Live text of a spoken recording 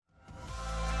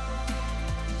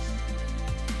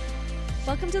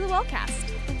Welcome to the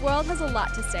Wellcast. The world has a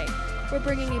lot to say. We're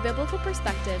bringing a biblical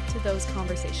perspective to those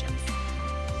conversations.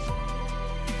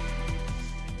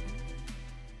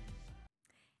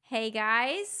 Hey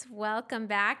guys, welcome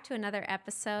back to another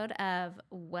episode of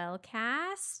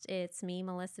Wellcast. It's me,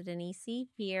 Melissa Denisi,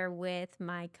 here with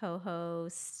my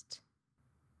co-host,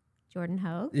 Jordan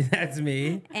Hogue. That's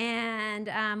me.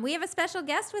 And we have a special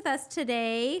guest with us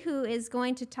today who is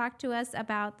going to talk to us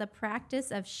about the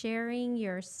practice of sharing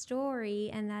your story,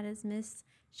 and that is Miss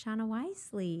Shanah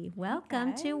Wisely.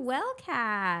 Welcome to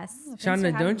Wellcast. Oh,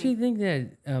 Shanah, don't you think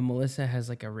that Melissa has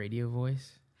like a radio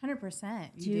voice? 100%.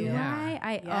 Do I?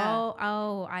 Yeah.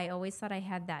 I always thought I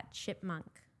had that chipmunk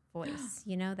voice.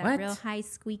 You know, that What? real high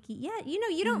squeaky. Yeah,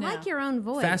 you don't No. like your own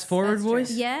voice. Fast forward That's true.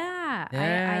 voice? Yeah,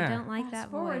 Yeah. I don't like that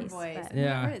Forward voice. voice. but- I've never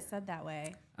Yeah. heard it said that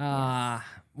way.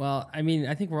 Well, I mean,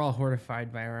 I think we're all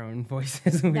horrified by our own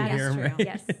voices when we That is hear them, true. right?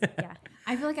 Yes, yeah.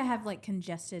 I feel like I have like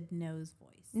congested nose voice.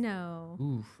 No,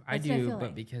 Oof, I That's what I do, feel but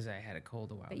like. because I had a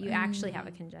cold a while but you back. actually have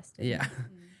a congested. Yeah.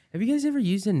 Have you guys ever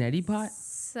used a neti pot?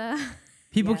 So,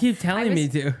 People Yes. keep telling me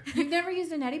to. You've never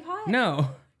used a neti pot?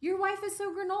 No. Your wife is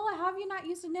so granola. How have you not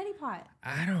used a neti pot?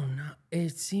 I don't know.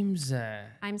 It seems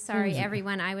I'm sorry, Seems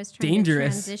everyone. I was trying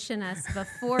dangerous. to transition us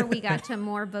before we got to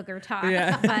more booger talk,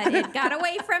 Yeah. but it got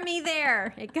away from me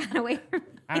there. It got away from me.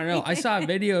 I don't know. I saw a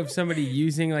video of somebody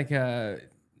using like a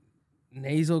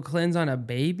nasal cleanse on a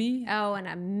baby. Oh, and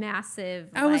a massive,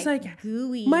 I was like,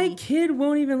 gooey. My kid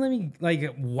won't even let me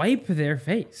like wipe their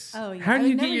face. Oh, yeah. How I do would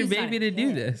you get never your use that baby to do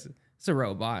kid. this? It's a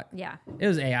robot. Yeah, It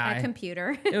was AI. a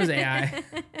computer. It was AI.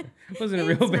 It wasn't a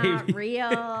real It's baby. not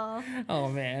real. Oh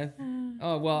man.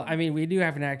 Oh well. I mean, we do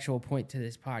have an actual point to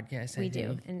this podcast. We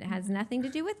do, and it has nothing to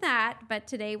do with that. But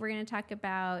today we're going to talk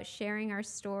about sharing our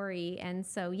story. And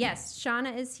so, yes,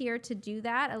 Shanah is here to do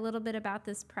that, a little bit about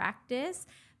this practice.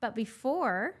 But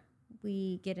before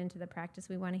we get into the practice,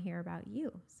 we want to hear about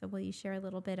you. So will you share a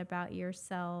little bit about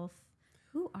yourself?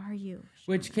 Who are you?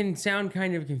 Which can sound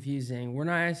kind of confusing. We're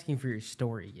not asking for your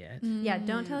story yet. Yeah,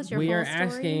 don't tell us your We whole are story.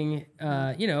 asking,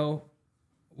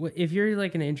 if you're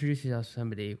like going to introduce yourself to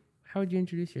somebody, how would you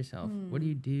introduce yourself? What do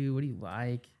you do? What do you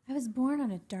like? I was born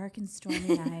on a dark and stormy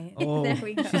night. Oh, There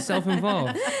we go. she's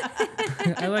self-involved.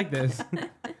 I like this.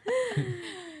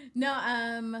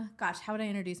 No, gosh, how would I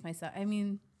introduce myself? I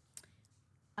mean,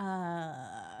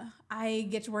 I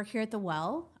get to work here at the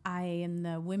Well. I am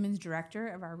the women's director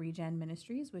of our Regen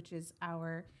Ministries, which is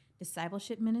our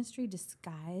discipleship ministry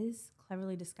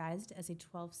cleverly disguised as a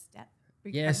 12-step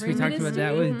Yes, we recovery talked about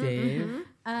that ministry. with Dave.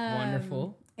 Um,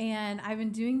 Wonderful. And I've been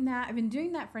doing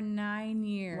that for 9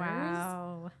 years.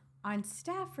 Wow. On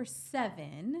staff for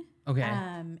 7. Okay.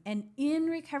 And in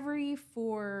recovery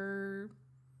for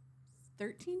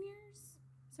 13 years,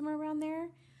 somewhere around there.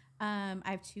 I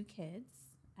have 2 kids.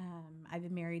 I've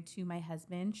been married to my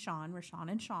husband, Sean. We're Sean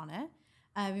and Shanah.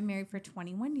 I've been married for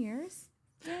 21 years.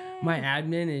 Yay. My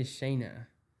admin is Shanah.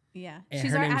 Yeah. And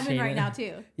She's her our name's admin right Shanah. now,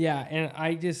 too. Yeah, and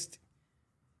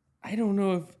I don't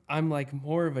know if I'm like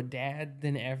more of a dad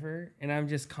than ever, and I'm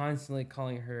just constantly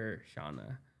calling her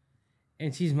Shanah,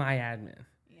 and she's my admin.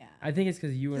 Yeah. I think it's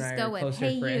because you and Just I go are with, closer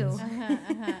 "Hey, you." friends.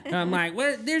 And I'm like,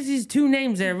 well, there's these 2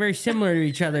 names that are very similar to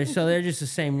each other, so they're just the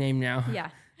same name now. Yeah.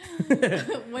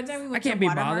 One time we I went can't to be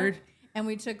Watermark, bothered. and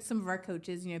we took some of our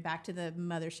coaches, back to the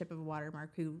mothership of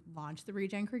Watermark, who launched the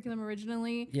Regen curriculum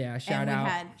originally. Yeah, shout and out. we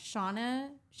had Shauna,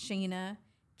 Shayna,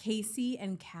 Casey,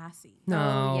 and Cassie. No.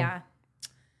 Oh, yeah.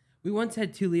 We once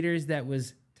had 2 leaders that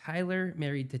was Tyler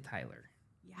married to Tyler,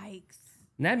 Yikes.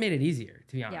 and that made it easier,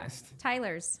 to be Yeah. honest.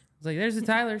 Tyler's. It's like there's the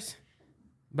Tylers,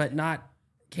 but not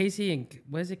Casey and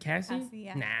was it Cassie? Cassie,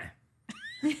 yeah. Nah.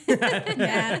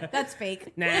 Yeah, that's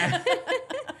fake. Nah.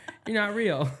 You're not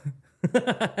real.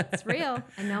 It's real.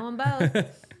 I know them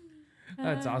both.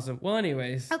 That's awesome. Well,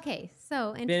 anyways. Okay,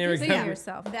 so it introduce comes-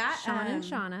 yourself. That, Sean and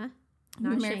Shanah. We've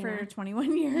Not been married for Shayna.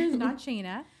 21 years, not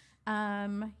Shayna.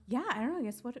 Yeah, I don't know. I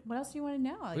guess what else do you want to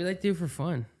know? What do you like to do for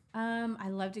fun? I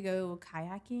love to go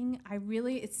kayaking.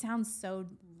 It sounds so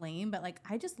lame, but like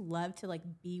I just love to like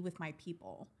be with my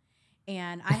people.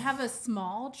 And I have a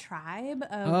small tribe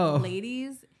of Oh.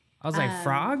 ladies. I was like,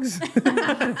 frogs?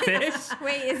 Fish?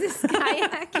 Wait, is this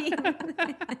kayaking?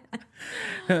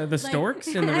 The storks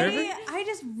in the river? I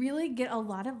just really get a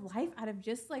lot of life out of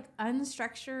just like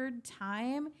unstructured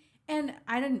time. And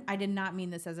I did not mean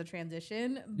this as a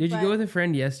transition. Did you but go with a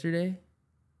friend yesterday?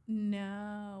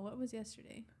 No. What was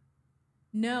yesterday?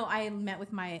 No, I met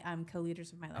with my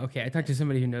co-leaders of my life. Okay, I talked to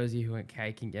somebody who knows you who went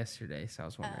kayaking yesterday, so I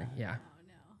was wondering. Yeah. Oh,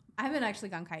 no. I haven't actually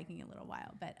gone kayaking in a little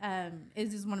while, but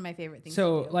it's just one of my favorite things.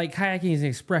 So to do. like kayaking is an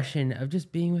expression of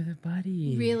just being with a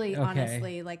buddy. Really, Okay.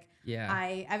 honestly, like Yeah.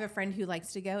 I have a friend who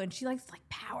likes to go, and she likes to like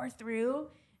power through,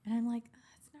 and I'm like,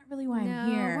 it's not really why No,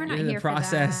 I'm here. we're not You're the here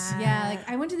process. for that. Yeah, like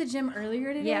I went to the gym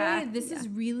earlier today. Yeah, This is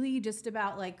really just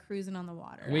about like cruising on the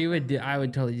water. I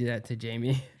would totally do that to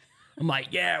Jamie. I'm like,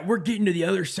 yeah, we're getting to the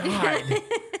other side.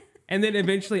 And then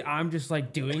eventually I'm just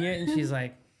like doing it, and she's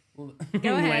like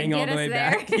laying all get the us way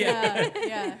there. back.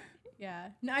 Yeah.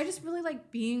 No, I just really like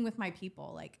being with my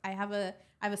people. Like I have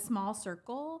a small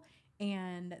circle,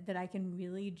 and that I can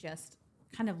really just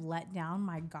kind of let down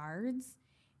my guards.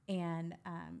 And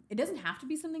it doesn't have to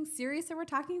be something serious that we're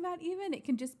talking about. Even it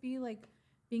can just be like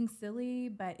being silly,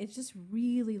 but it's just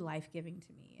really life giving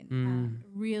to me, and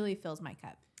really fills my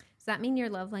cup. Does that mean your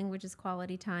love language is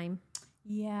quality time?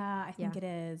 Yeah, I think Yeah. it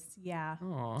is. Yeah.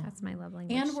 Aw. That's my love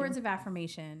language. And too. words of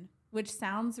affirmation, which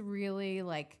sounds really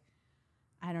like,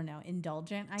 I don't know,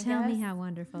 indulgent, I Tell guess. me how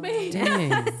wonderful. But it is. Dang.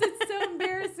 yes, it's so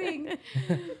embarrassing.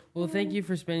 Well, thank you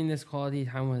for spending this quality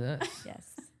time with us. Yes.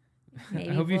 Maybe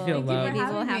hope you feel loved. Maybe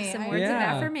we'll having have me. some I- words Yeah.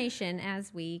 of affirmation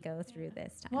as we go through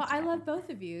this time. Well, I together. love both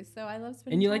of you, so I love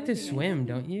spending And you time like to with you guys. swim,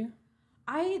 don't you?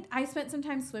 I spent some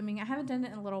time swimming. I haven't done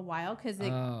it in a little while because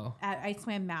Oh. I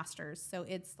swam masters, so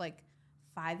it's like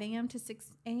 5 a.m. to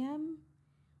 6 a.m.,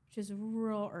 which is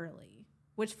real early.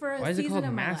 Which for a Why is it season called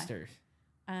of Masters?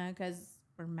 my life, because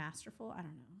we're masterful. I don't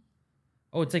know.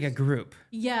 Oh, it's like a group.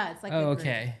 Yeah, it's like Oh, a group.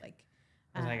 okay. Like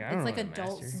I was like, I it's don't like know what a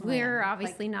adult master is. swim. We're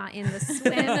obviously not in the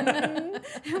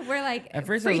swim. We're like At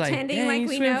first I was like, pretending dang, like you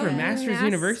we swim know for Masters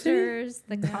University? Masters,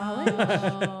 the college.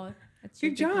 No. That's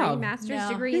your Good degree, job. master's No.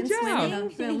 degree Good in job. I'm swimming.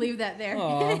 just gonna leave that there.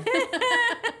 Aw.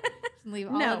 Leave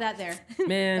all No. of that there.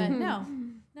 Man. But no,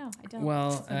 I don't.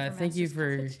 Well, swim for thank you master's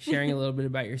for college. sharing a little bit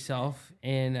about yourself.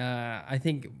 And I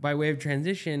think by way of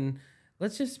transition,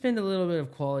 let's just spend a little bit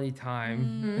of quality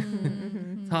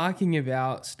time talking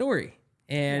about story.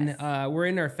 And we're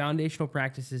in our Foundational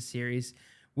Practices series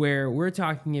where we're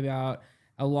talking about,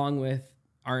 along with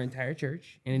our entire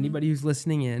church and anybody who's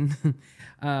listening in,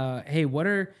 hey, what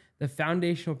are the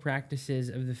foundational practices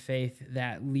of the faith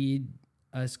that lead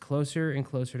us closer and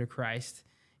closer to Christ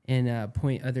and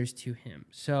point others to him?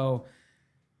 So,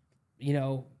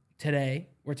 today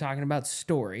we're talking about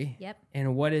story. Yep.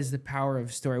 And what is the power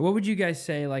of story? What would you guys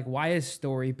say? Like, why is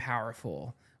story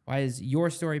powerful? Why is your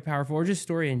story powerful, or just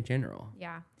story in general?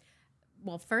 Yeah.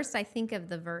 Well, first, I think of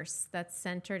the verse that's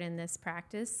centered in this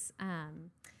practice.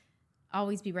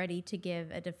 Always be ready to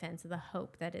give a defense of the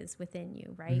hope that is within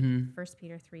you, right? 1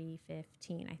 Peter 3:15.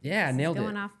 I think Yeah, this is nailed it.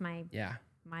 going off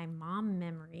my mom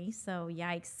memory. So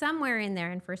that somewhere in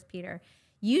there in 1 Peter.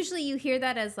 Usually you hear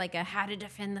that as like a how to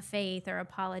defend the faith or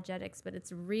apologetics, but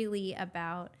it's really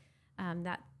about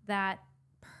that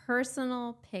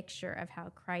personal picture of how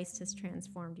Christ has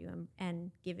transformed you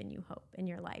and given you hope in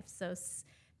your life. So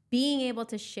being able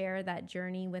to share that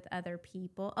journey with other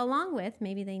people, along with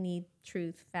maybe they need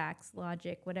truth, facts,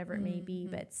 logic, whatever it may be,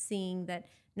 but seeing that,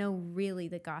 no, really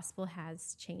the gospel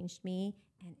has changed me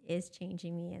and is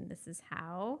changing me, and this is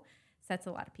how, sets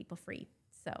a lot of people free.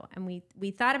 So, and we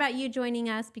thought about you joining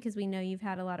us because we know you've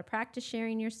had a lot of practice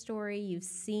sharing your story. You've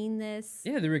seen this.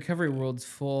 Yeah, the recovery world's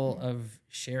full of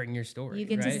sharing your story. You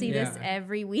get to right? see this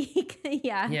every week.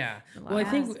 Yeah. Yeah. A Well,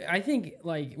 lot. I think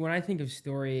like when I think of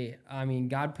story, I mean,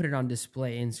 God put it on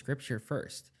display in Scripture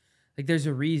first. Like, there's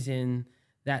a reason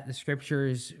that the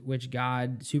Scriptures, which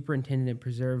God superintended and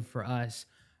preserved for us,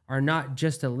 are not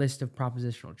just a list of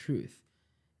propositional truth.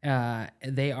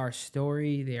 They are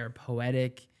story. They are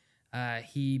poetic.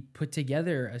 He put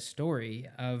together a story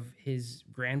of his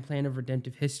grand plan of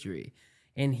redemptive history,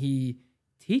 and he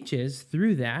teaches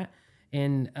through that.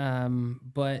 And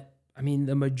but I mean,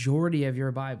 the majority of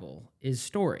your Bible is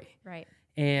story, Right.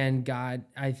 and God,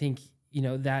 I think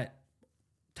that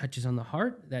touches on the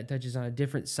heart. That touches on a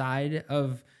different side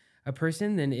of a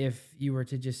person than if you were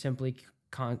to just simply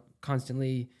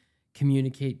constantly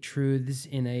communicate truths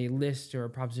in a list or a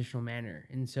propositional manner.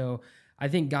 And so I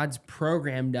think God's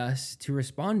programmed us to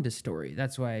respond to story.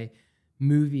 That's why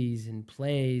movies and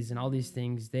plays and all these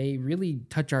things, they really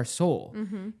touch our soul.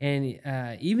 And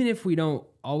even if we don't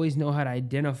always know how to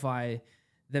identify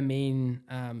the main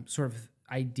sort of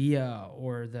idea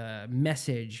or the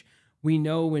message, we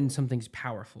know when something's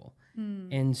powerful.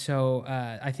 And so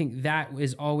I think that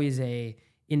is always a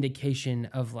indication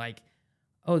of like,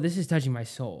 oh, this is touching my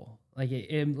soul. Like it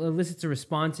elicits a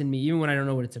response in me, even when I don't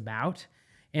know what it's about.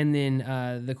 And then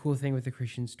the cool thing with the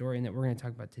Christian story, and that we're going to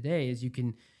talk about today, is you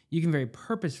can very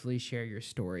purposefully share your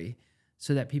story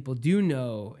so that people do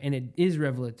know, and it is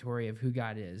revelatory of who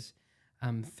God is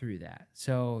through that.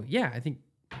 So yeah, I think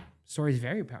story is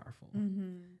very powerful.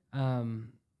 Mm-hmm.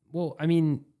 Well, I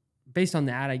mean, based on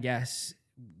that, I guess,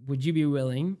 would you be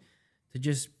willing to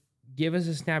just give us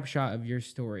a snapshot of your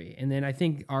story? And then I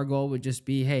think our goal would just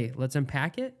be, hey, let's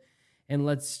unpack it and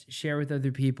let's share with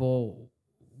other people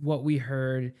what we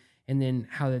heard and then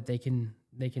how that they can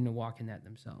walk in that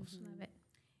themselves. Love it.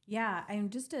 Yeah, and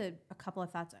just a couple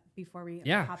of thoughts before we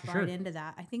Yeah, hop for right sure. into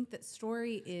that. I think that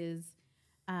story is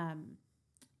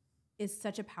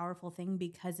such a powerful thing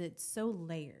because it's so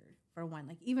layered. For one,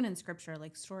 like even in scripture,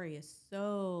 like story is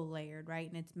so layered, right?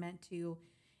 And it's meant to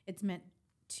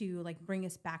like bring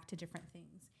us back to different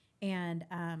things. And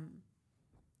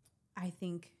I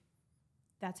think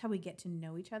that's how we get to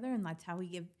know each other, and that's how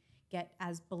we get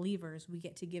as believers, we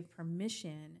get to give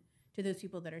permission to those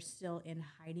people that are still in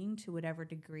hiding to whatever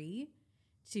degree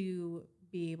to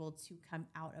be able to come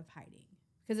out of hiding.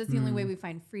 Because it's the only way we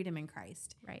find freedom in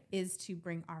Christ, Right. is to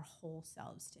bring our whole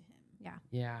selves to him. Yeah.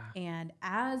 Yeah. And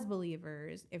as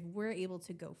believers, if we're able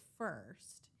to go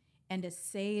first and to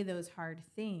say those hard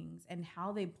things and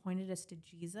how they pointed us to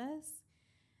Jesus,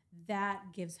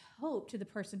 that gives hope to the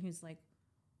person who's like,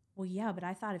 well, yeah, but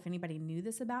I thought if anybody knew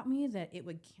this about me, that it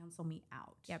would cancel me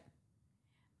out. Yep.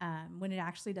 When it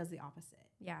actually does the opposite.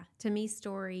 Yeah. To me,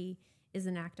 story is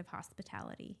an act of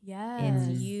hospitality. Yes.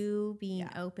 It's you being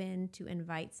Yeah. open to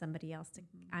invite somebody else to,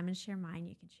 I'm going to share mine,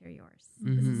 you can share yours.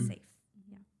 Mhm. This is safe.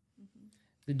 Yeah.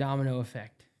 The domino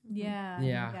effect. Yeah.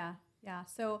 Yeah. Yeah. Yeah.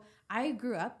 So I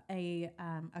grew up a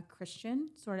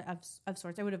Christian sort of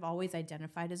sorts. I would have always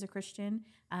identified as a Christian.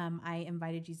 I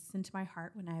invited Jesus into my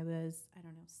heart when I was,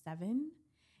 7.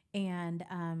 And,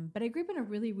 but I grew up in a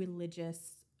really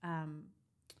religious,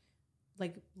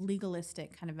 like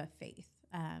legalistic kind of a faith.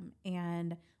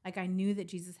 And like, I knew that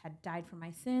Jesus had died for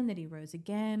my sin, that he rose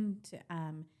again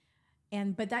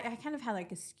but that I kind of had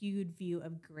like a skewed view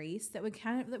of grace that would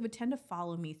tend to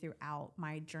follow me throughout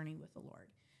my journey with the Lord.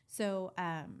 So,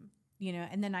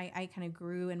 and then I kind of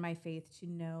grew in my faith to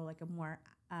know like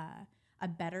a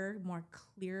better, more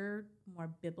clear, more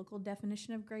biblical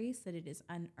definition of grace, that it is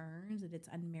unearned, that it's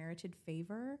unmerited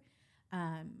favor.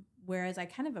 Whereas I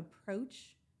kind of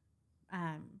approach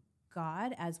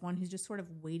God as one who's just sort of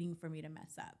waiting for me to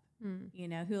mess up,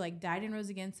 who like died and rose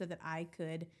again so that I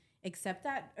could accept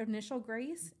that initial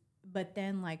grace, but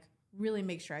then like really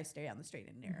make sure I stay on the straight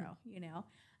and narrow,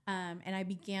 and I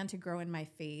began to grow in my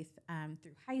faith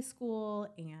through high school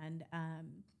and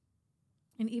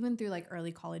even through like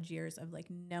early college years of like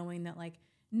knowing that like,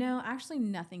 no, actually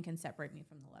nothing can separate me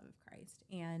from the love of Christ.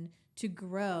 And to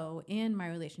grow in my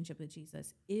relationship with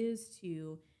Jesus is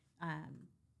to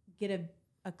get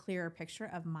a clearer picture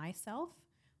of myself,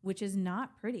 which is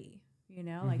not pretty.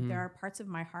 Like there are parts of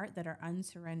my heart that are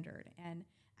unsurrendered. And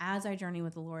as I journey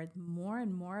with the Lord, more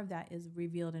and more of that is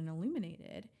revealed and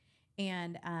illuminated.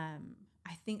 And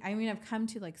I've come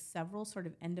to like several sort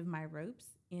of end of my ropes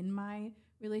in my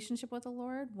relationship with the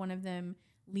Lord. One of them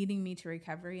leading me to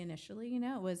recovery initially,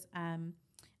 it was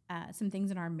some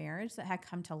things in our marriage that had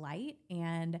come to light.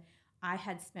 And I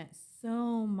had spent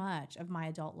so much of my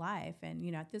adult life. And,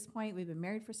 at this point, we've been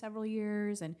married for several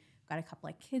years and got a couple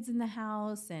of kids in the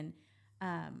house. And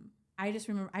I just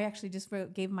remember, I actually just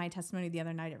gave my testimony the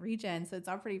other night at Regen, so it's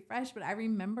all pretty fresh. But I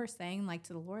remember saying like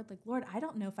to the Lord, like, Lord, I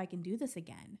don't know if I can do this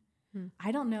again.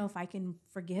 I don't know if I can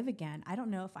forgive again. I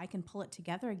don't know if I can pull it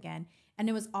together again. And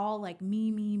it was all like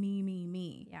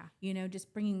me. Yeah.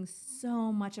 Just bringing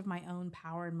so much of my own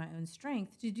power and my own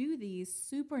strength to do these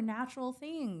supernatural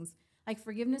things. Like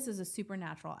forgiveness is a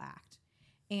supernatural act.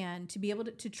 And to be able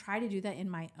to try to do that in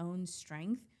my own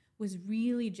strength was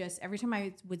really just, every time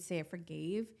I would say I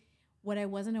forgave, what I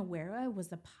wasn't aware of was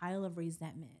the pile of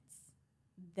resentments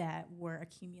that were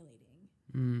accumulating.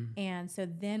 And so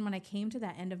then when I came to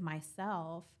that end of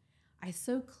myself, I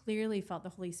so clearly felt the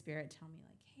Holy Spirit tell me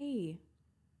like, hey,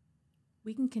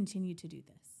 we can continue to do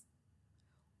this.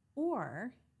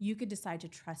 Or you could decide to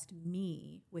trust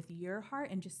me with your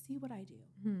heart and just see what I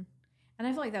do. And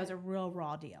I feel like that was a real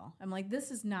raw deal. I'm like, this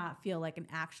does not feel like an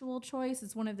actual choice.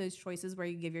 It's one of those choices where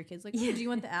you give your kids like, oh, do you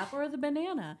want the apple or the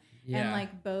banana? Yeah. And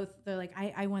like both, they're like,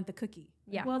 I want the cookie.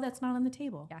 Like, Yeah. well, that's not on the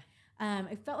table. Yeah.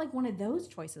 It felt like one of those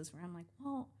choices where I'm like,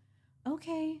 well,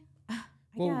 okay, I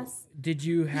guess. Did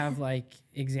you have like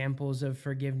examples of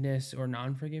forgiveness or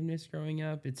non-forgiveness growing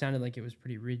up? It sounded like it was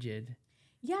pretty rigid.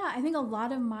 Yeah, I think a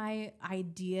lot of my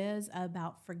ideas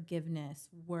about forgiveness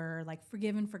were like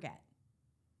forgive and forget.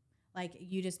 Like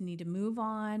you just need to move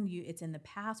on. It's in the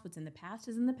past. What's in the past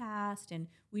is in the past, and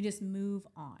we just move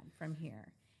on from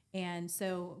here. And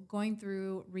so going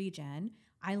through Regen,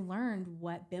 I learned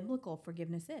what biblical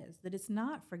forgiveness is, that it's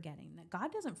not forgetting, that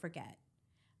God doesn't forget.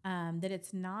 that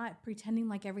it's not pretending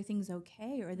like everything's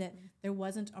okay or that there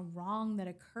wasn't a wrong that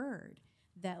occurred,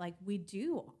 that like we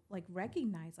do like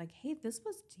recognize like, hey, this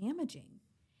was damaging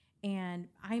and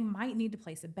I might need to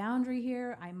place a boundary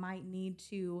here. I might need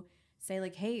to say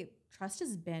like, hey, trust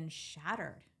has been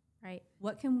shattered. Right.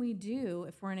 What can we do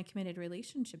if we're in a committed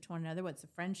relationship to one another? What's a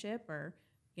friendship or,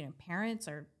 parents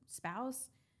or spouse?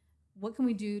 What can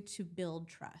we do to build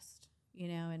trust?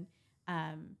 And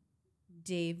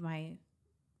Dave, my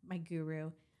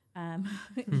guru,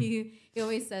 he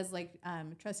always says like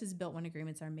trust is built when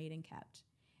agreements are made and kept.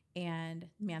 And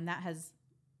man, that has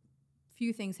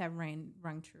few things have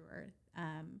rung truer.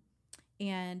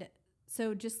 And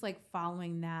so just like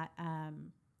following that,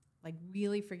 like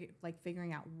really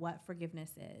figuring out what forgiveness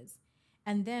is.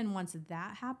 And then once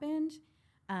that happened,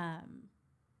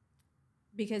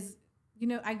 because,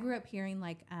 I grew up hearing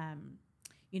like,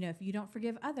 if you don't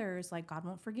forgive others, like God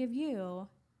won't forgive you.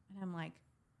 And I'm like,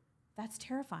 that's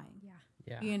terrifying.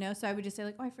 Yeah. So I would just say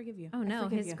like, oh, I forgive you. Oh I no,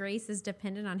 forgive his you. grace is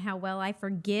dependent on how well I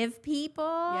forgive people.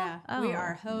 Yeah, Oh, we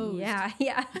are hosed.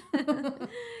 Yeah.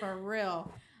 For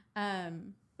real.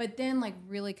 But then like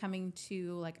really coming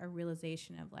to like a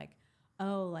realization of like,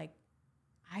 oh, like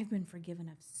I've been forgiven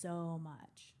of so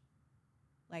much,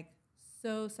 like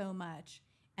so much.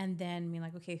 And then being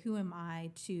like, okay, who am I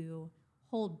to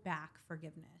hold back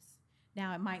forgiveness?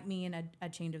 Now it might mean a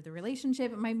change of the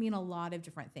relationship. It might mean a lot of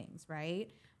different things.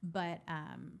 Right. But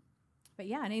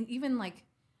yeah. And even like,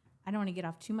 I don't want to get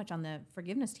off too much on the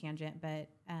forgiveness tangent, but,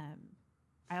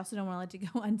 I also don't want to let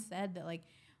it go unsaid that like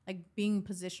being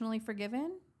positionally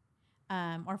forgiven,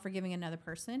 or forgiving another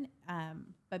person,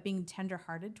 but being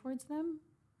tenderhearted towards them,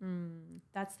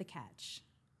 that's the catch,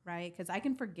 right? Because I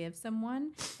can forgive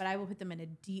someone, but I will put them in a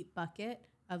deep bucket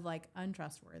of like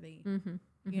untrustworthy,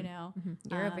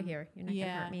 You're over here. You're not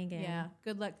gonna hurt me again. Yeah,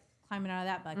 good luck climbing out of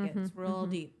that bucket. It's real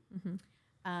deep.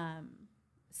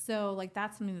 So like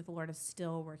that's something that the Lord is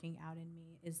still working out in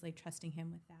me, is like trusting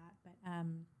Him with that.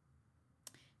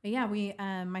 But yeah, we,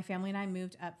 my family and I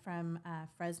moved up from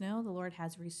Fresno. The Lord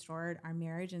has restored our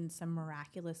marriage in some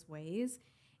miraculous ways.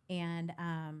 And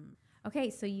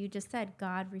Okay, so you just said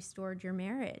God restored your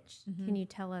marriage. Can you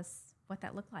tell us what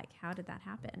that looked like? How did that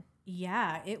happen?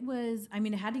 yeah, it was,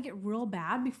 it had to get real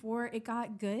bad before it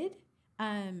got good.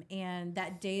 And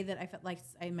that day that I felt like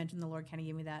I mentioned, the Lord kind of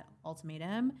gave me that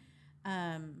ultimatum.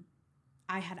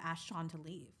 I had asked Sean to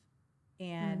leave.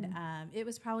 And it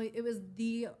was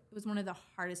one of the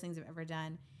hardest things I've ever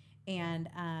done. And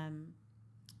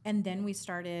then we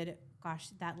started,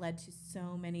 that led to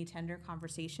so many tender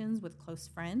conversations with close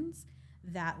friends,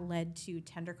 that led to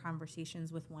tender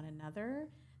conversations with one another,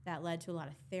 that led to a lot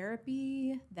of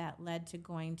therapy, that led to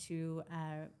going to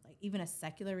like even a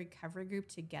secular recovery group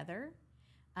together.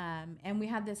 And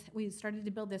we started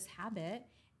to build this habit,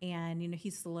 and, we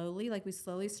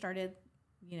slowly started,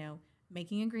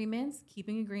 making agreements,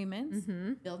 keeping agreements,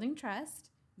 building trust,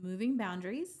 moving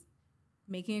boundaries,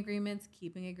 making agreements,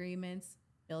 keeping agreements,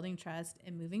 building trust,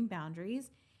 and moving boundaries.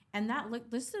 And that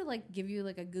just to like give you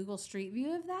like a Google Street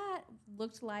View of that,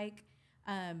 looked like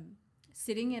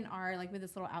sitting in our, like with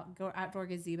this little outdoor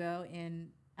gazebo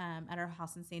at our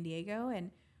house in San Diego.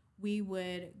 And we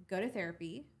would go to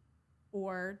therapy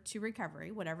or to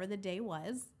recovery, whatever the day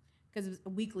was, because it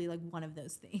was weekly, like one of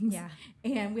those things. Yeah.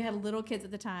 And we had little kids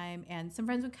at the time, and some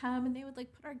friends would come and they would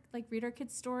read our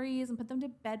kids' stories and put them to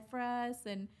bed for us.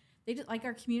 And they just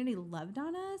our community loved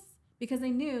on us because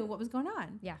they knew what was going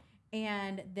on. Yeah.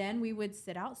 And then we would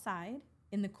sit outside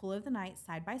in the cool of the night,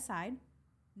 side by side,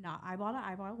 not eyeball to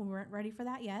eyeball. We weren't ready for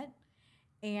that yet.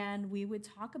 And we would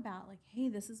talk about like, hey,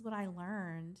 this is what I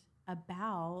learned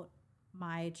about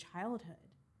my childhood.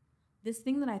 This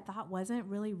thing that I thought wasn't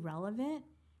really relevant,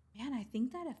 man, I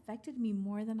think that affected me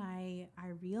more than I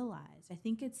realized. I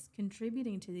think it's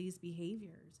contributing to these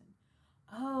behaviors.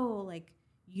 And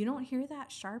you don't hear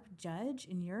that sharp judge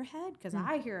in your head? Because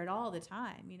I hear it all the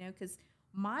time, because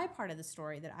my part of the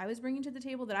story that I was bringing to the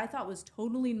table that I thought was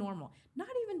totally normal, not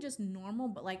even just normal,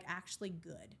 but like actually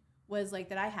good, was like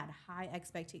that I had high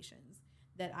expectations,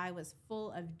 that I was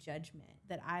full of judgment,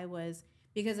 that I was,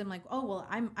 because I'm like, oh, well,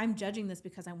 I'm judging this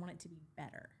because I want it to be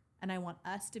better. And I want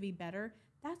us to be better.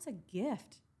 That's a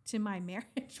gift to my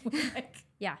marriage.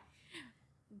 Yeah.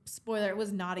 Spoiler, it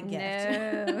was not a gift.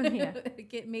 No. Yeah.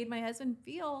 It made my husband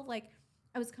feel like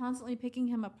I was constantly picking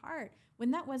him apart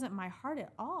when that wasn't my heart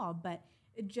at all. But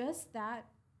just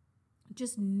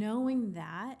knowing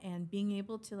that and being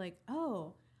able to like,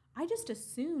 oh, I just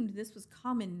assumed this was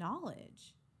common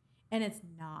knowledge, and it's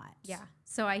not. Yeah.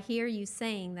 So I hear you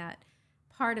saying that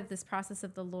part of this process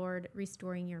of the Lord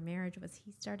restoring your marriage was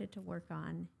He started to work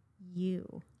on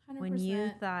you. When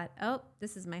you thought, oh,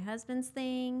 this is my husband's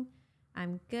thing,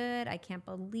 I'm good, I can't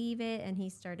believe it, and he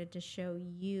started to show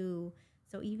you.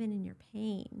 So even in your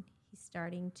pain, he's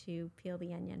starting to peel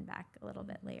the onion back a little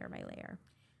bit, layer by layer.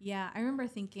 Yeah, I remember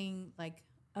thinking like,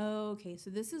 oh, okay, so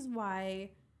this is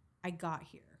why I got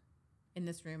here in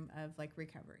this room of like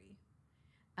recovery.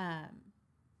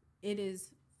 It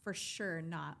is for sure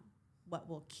not what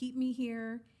will keep me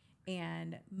here.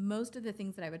 And most of the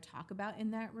things that I would talk about in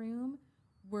that room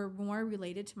were more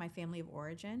related to my family of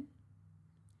origin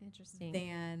Interesting.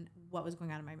 than what was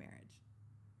going on in my marriage.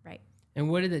 Right. And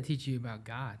what did that teach you about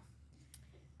God?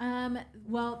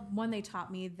 Well, one, they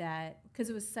taught me that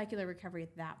because it was secular recovery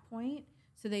at that point.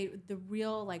 So the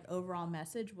real like overall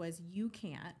message was you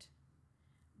can't,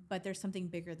 but there's something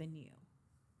bigger than you.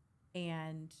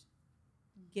 And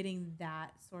getting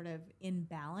that sort of in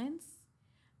balance,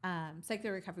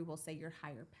 secular recovery will say your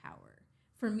higher power.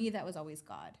 For me, that was always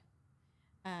God.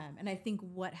 And I think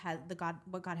what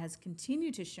God has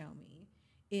continued to show me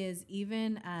is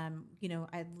even,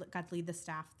 I got to lead the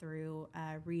staff through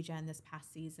Regen this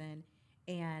past season.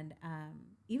 And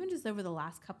even just over the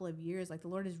last couple of years, like the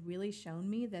Lord has really shown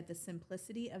me that the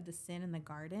simplicity of the sin in the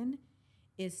garden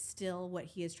is still what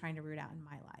he is trying to root out in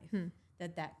my life.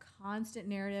 That constant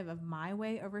narrative of my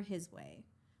way over his way,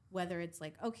 whether it's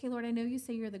like, okay, Lord, I know you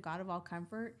say you're the God of all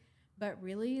comfort, but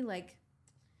really like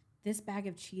this bag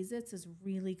of Cheez-Its is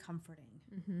really comforting.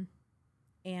 Mm-hmm.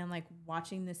 And like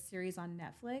watching this series on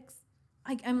Netflix,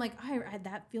 I'm like,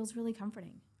 that feels really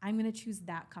comforting. I'm going to choose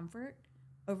that comfort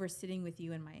over sitting with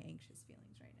you in my anxious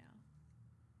feelings right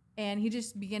now. And he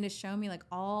just began to show me like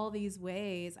all these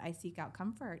ways I seek out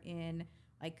comfort in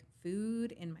like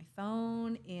food, in my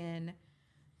phone, in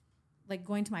like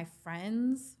going to my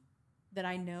friends that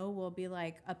I know will be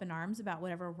like up in arms about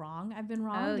whatever wrong I've been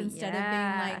wronged instead of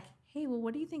being like, hey, well,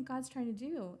 what do you think God's trying to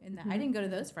do? And I didn't go to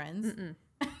those friends.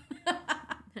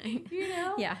 You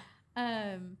know? Yeah.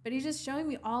 But he's just showing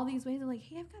me all these ways of like,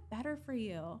 hey, I've got better for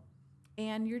you.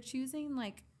 And you're choosing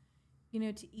like,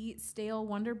 to eat stale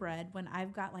Wonder Bread when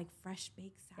I've got like fresh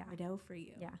baked sourdough for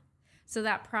you. Yeah. So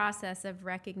that process of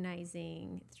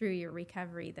recognizing through your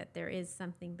recovery that there is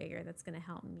something bigger that's going to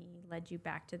help me led you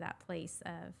back to that place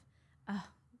of,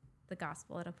 the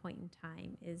gospel at a point in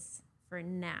time is for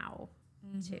now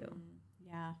too.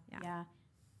 Yeah.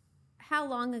 How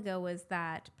long ago was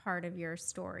that part of your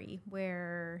story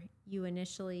where you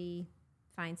initially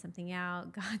find something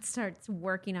out, God starts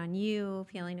working on you,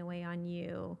 peeling away on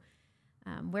you?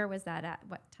 Where was that at?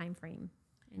 What time frame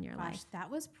in your life? That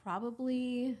was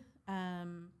probably,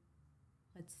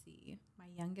 let's see, my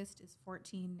youngest is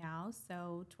 14 now,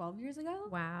 so 12 years ago.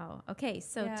 Wow. Okay,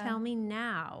 so tell me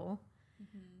now,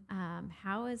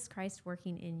 how is Christ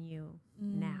working in you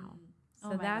now?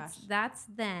 So that's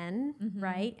then,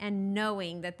 right? And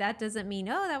knowing that doesn't mean,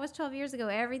 oh, that was 12 years ago.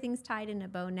 Everything's tied in a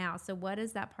bow now. So what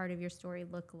does that part of your story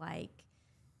look like?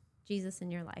 Jesus in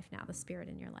your life now, the Spirit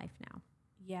in your life now.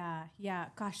 Yeah.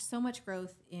 Gosh, so much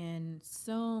growth in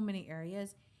so many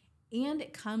areas. And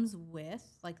it comes with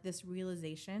like this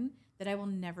realization that I will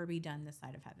never be done this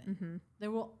side of heaven.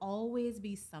 There will always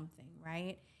be something,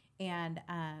 right? And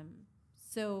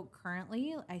so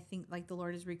currently, I think like the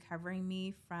Lord is recovering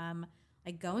me from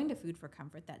like going to food for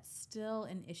comfort. That's still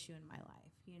an issue in my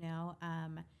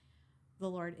life, The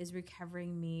Lord is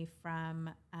recovering me from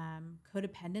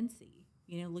codependency,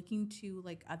 looking to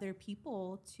like other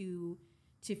people to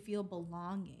feel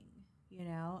belonging,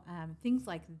 things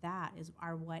like that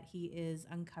are what he is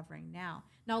uncovering now.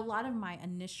 Now, a lot of my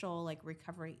initial like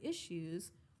recovery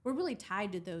issues were really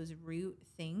tied to those root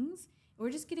things. We're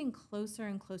just getting closer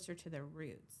and closer to the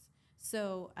roots.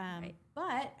 So,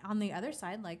 but on the other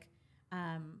side, like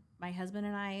my husband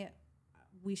and I,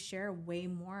 we share way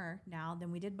more now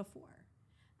than we did before.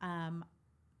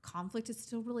 Conflict is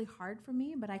still really hard for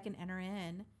me, but I can enter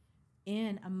in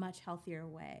a much healthier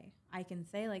way. I can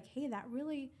say like, hey,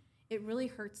 it really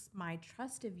hurts my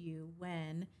trust of you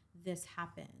when this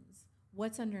happens.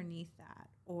 What's underneath that?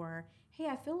 Or, hey,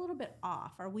 I feel a little bit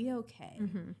off. Are we okay?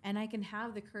 And I can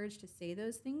have the courage to say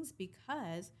those things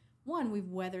because, one, we've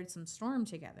weathered some storm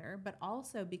together, but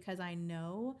also because I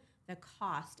know the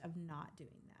cost of not doing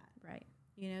that. Right.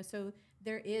 So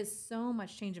there is so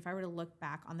much change. If I were to look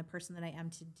back on the person that I am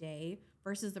today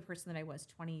versus the person that I was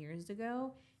 20 years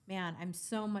ago, man, I'm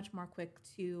so much more quick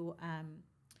to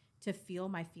feel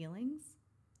my feelings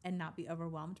and not be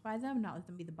overwhelmed by them, not let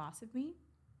them be the boss of me.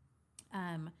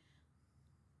 And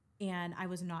I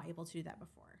was not able to do that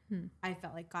before. I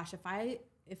felt like, gosh, if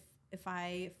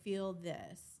I feel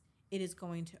this, it is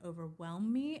going to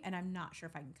overwhelm me, and I'm not sure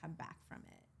if I can come back from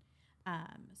it.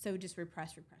 So just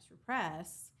repress.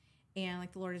 And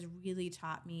like the Lord has really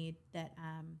taught me that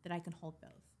that I can hold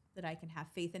both, that I can have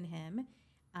faith in Him,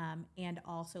 and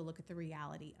also look at the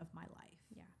reality of my life.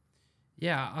 Yeah.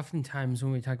 Yeah, oftentimes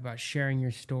when we talk about sharing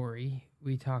your story,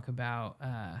 we talk about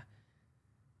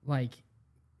like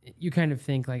you kind of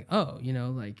think like, oh,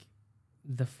 like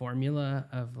the formula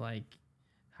of like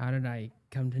how did I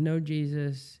come to know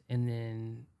Jesus, and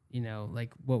then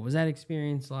like what was that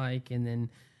experience like, and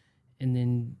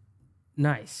then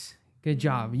nice, good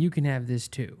job, you can have this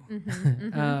too.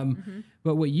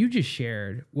 But what you just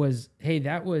shared was, hey,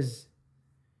 that was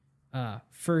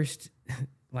first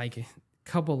like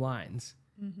couple lines.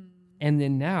 And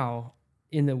then now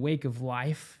in the wake of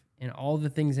life and all the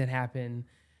things that happen,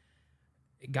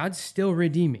 God's still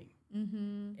redeeming.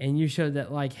 And you showed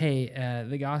that like, hey,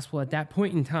 the gospel at that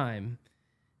point in time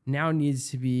now needs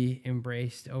to be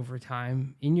embraced over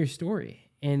time in your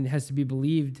story, and has to be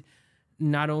believed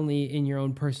not only in your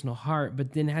own personal heart,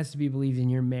 but then it has to be believed in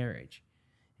your marriage,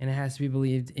 and it has to be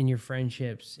believed in your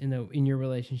friendships, in your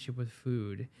relationship with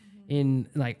food, in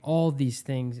like all these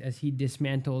things, as He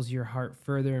dismantles your heart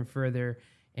further and further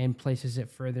and places it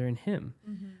further in Him.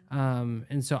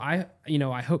 And so I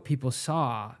hope people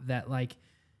saw that like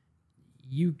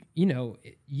you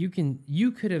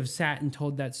could have sat and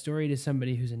told that story to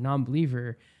somebody who's a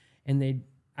non-believer, and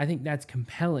I think that's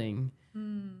compelling.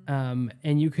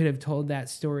 And you could have told that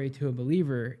story to a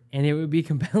believer and it would be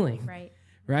compelling.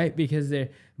 Right? Because they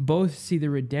both see the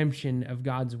redemption of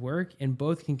God's work, and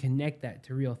both can connect that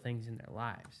to real things in their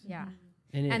lives. Yeah.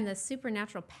 And the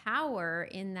supernatural power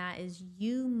in that is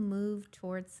you move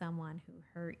towards someone who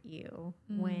hurt you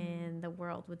when the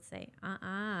world would say,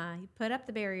 you put up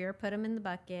the barrier, put them in the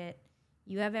bucket.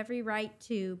 You have every right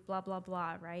to blah, blah,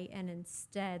 blah, right? And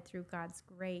instead, through God's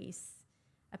grace,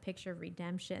 a picture of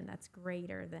redemption that's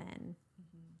greater than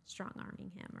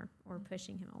strong-arming him or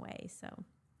pushing him away. So,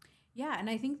 yeah, and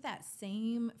I think that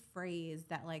same phrase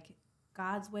that like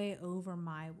God's way over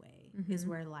my way is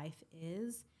where life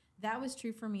is. That was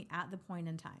true for me at the point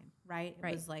in time, right?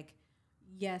 It was like,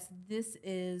 yes, this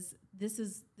is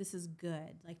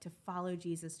good. Like to follow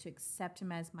Jesus, to accept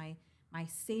Him as my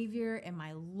Savior and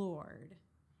my Lord,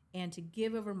 and to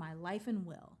give over my life and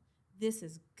will. This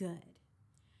is good.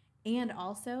 And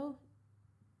also,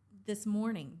 this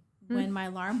morning when my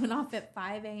alarm went off at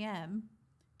 5 a.m.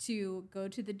 to go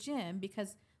to the gym,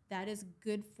 because that is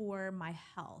good for my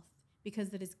health, because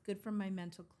that is good for my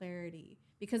mental clarity,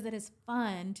 because that is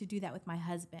fun to do that with my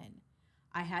husband.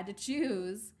 I had to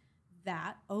choose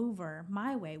that over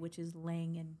my way, which is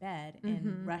laying in bed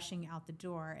and rushing out the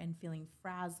door and feeling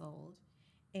frazzled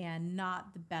and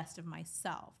not the best of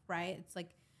myself, right? It's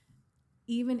like,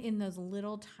 even in those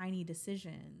little tiny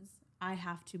decisions, I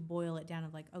have to boil it down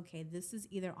of like, okay, this is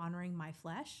either honoring my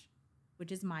flesh,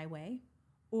 which is my way,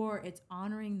 or it's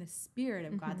honoring the Spirit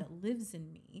of God that lives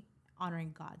in me,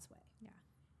 honoring God's way.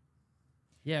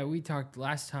 Yeah, we talked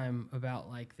last time about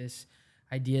like this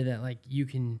idea that like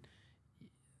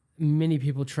many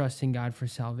people trust in God for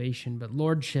salvation, but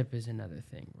lordship is another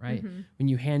thing, right? When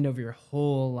you hand over your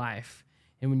whole life,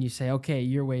 and when you say, okay,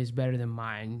 your way is better than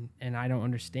mine, and I don't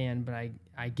understand, but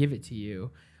I give it to you,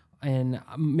 and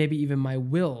maybe even my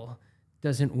will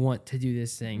doesn't want to do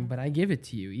this thing, but I give it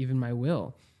to you, even my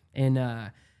will.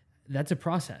 And that's a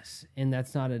process, and that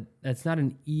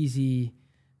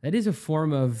is a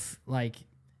form of like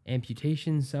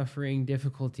amputation, suffering,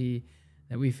 difficulty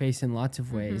that we face in lots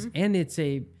of ways. And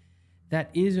that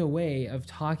is a way of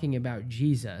talking about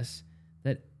Jesus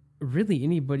that really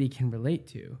anybody can relate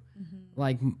to.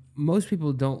 Like most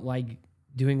people don't like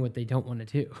doing what they don't want to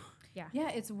do. Yeah,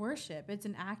 it's worship. It's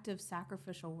an act of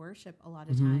sacrificial worship a lot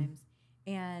of times.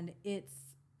 And it's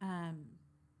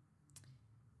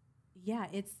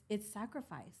it's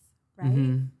sacrifice, right?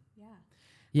 When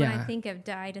I think of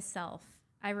die to self,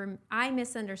 I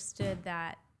misunderstood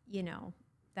that,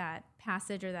 that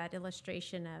passage or that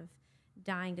illustration of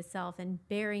dying to self and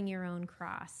bearing your own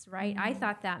cross, right? I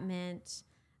thought that meant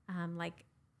like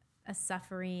a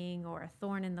suffering or a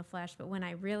thorn in the flesh. But when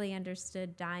I really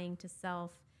understood dying to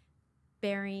self,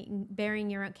 carrying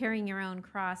your own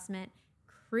cross meant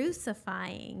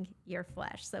crucifying your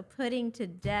flesh. So putting to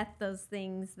death those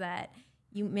things that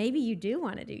you do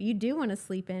want to do. You do want to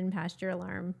sleep in past your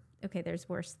alarm. Okay, there's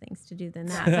worse things to do than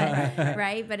that, but,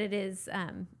 right? But it is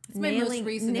it's my most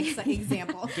recent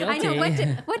example. I know.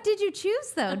 What did you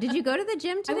choose though? Did you go to the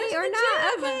gym today or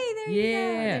not? Okay, there you go.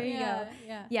 There you go.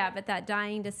 Yeah, but that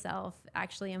dying to self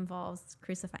actually involves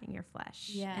crucifying your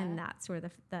flesh, and that's where the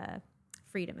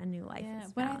freedom and new life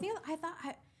is found. But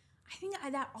I think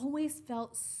that always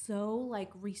felt so like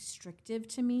restrictive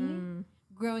to me.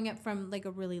 growing up from like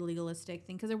a really legalistic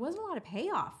thing, because there wasn't a lot of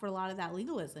payoff for a lot of that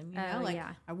legalism. You know, like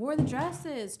I wore the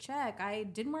dresses, check. I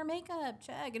didn't wear makeup,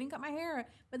 check. I didn't cut my hair,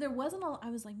 but there wasn't a. I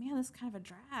was like, man, this is kind of a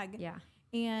drag. Yeah.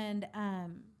 And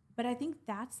but I think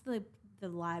that's the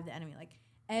lie of the enemy. Like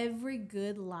every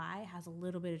good lie has a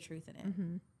little bit of truth in it.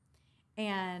 Mm-hmm.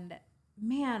 And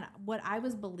man, what I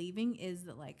was believing is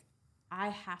that like I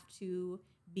have to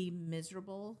be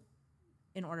miserable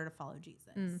in order to follow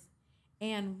Jesus.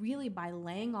 And really, by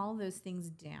laying all those things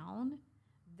down,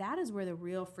 that is where the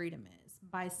real freedom is.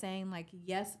 By saying, like,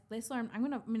 yes, Lord, I'm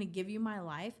gonna give you my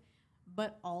life,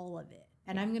 but all of it,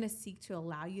 and I'm gonna seek to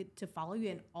allow you to follow you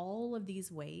in all of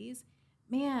these ways.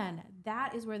 Man,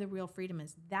 that is where the real freedom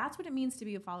is. That's what it means to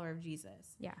be a follower of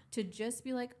Jesus. Yeah. To just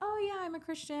be like, oh yeah, I'm a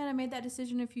Christian. I made that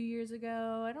decision a few years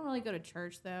ago. I don't really go to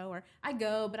church though, or I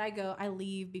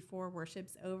leave before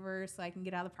worship's over so I can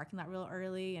get out of the parking lot real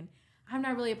early, and I'm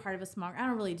not really a part of a small group. I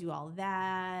don't really do all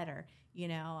that, or, you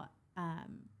know,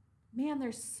 man,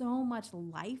 there's so much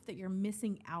life that you're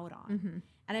missing out on. Mm-hmm.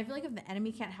 And I feel like if the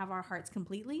enemy can't have our hearts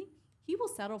completely, he will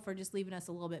settle for just leaving us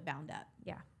a little bit bound up.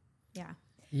 Yeah. Yeah.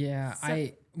 Yeah.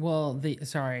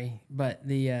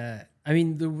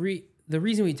 The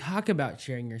reason we talk about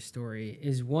sharing your story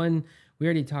is, one, we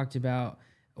already talked about,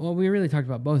 well, we really talked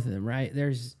about both of them, right? There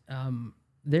is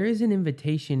an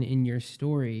invitation in your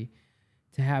story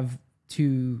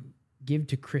to give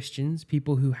to Christians,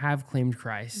 people who have claimed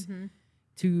Christ,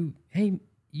 to, hey,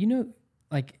 you know,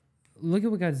 like, look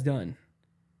at what God's done,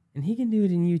 and he can do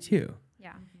it in you too.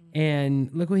 Yeah.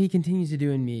 And look what he continues to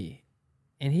do in me,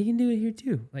 and he can do it here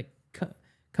too. Like,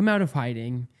 come out of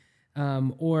hiding,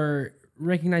 or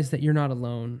recognize that you're not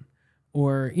alone,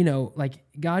 or, you know, like,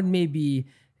 God may be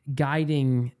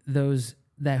guiding those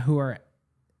who are,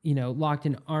 you know, locked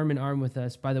in arm with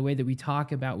us by the way that we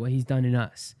talk about what he's done in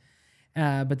us.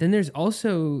 But then there's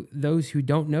also those who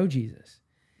don't know Jesus.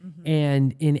 Mm-hmm.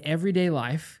 And in everyday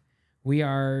life, we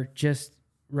are just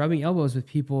rubbing elbows with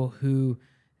people who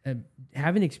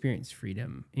haven't experienced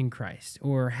freedom in Christ,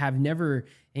 or have never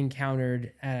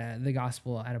encountered the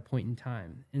gospel at a point in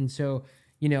time. And so,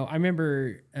 you know, I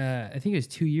remember, I think it was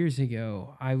 2 years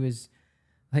ago, I was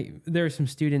like, there were some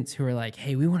students who were like,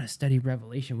 hey, we want to study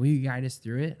Revelation. Will you guide us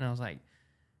through it? And I was like,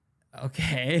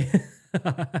 okay.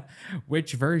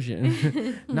 Which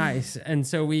version? Nice. And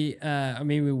so we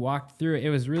walked through it. It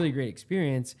was a really great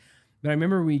experience. But I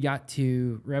remember we got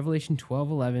to Revelation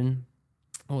 12:11,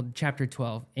 chapter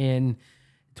 12, and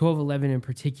 12:11 in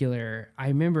particular. I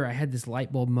remember I had this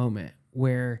light bulb moment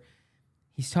where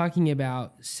he's talking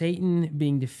about Satan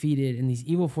being defeated and these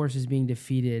evil forces being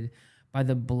defeated by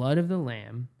the blood of the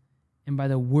Lamb and by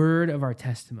the word of our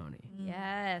testimony.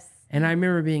 Yes. And I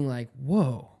remember being like,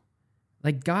 whoa.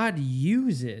 Like, God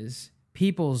uses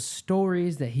people's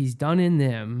stories that he's done in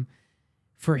them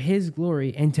for his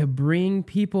glory and to bring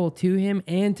people to him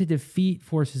and to defeat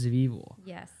forces of evil.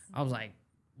 Yes. I was like,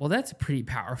 well, that's pretty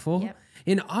powerful. Yep.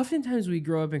 And oftentimes we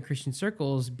grow up in Christian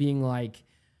circles being like,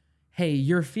 hey,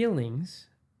 your feelings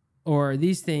or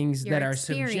these things that are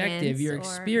subjective, your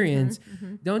experience,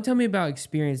 don't tell me about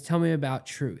experience, tell me about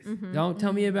truth. Don't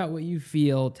tell me about what you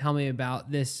feel, tell me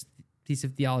about this piece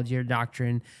of theology or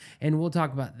doctrine, and we'll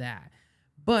talk about that.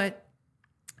 But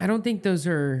I don't think those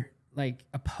are like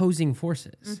opposing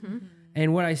forces.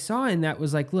 And what I saw in that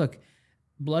was like, look,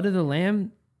 blood of the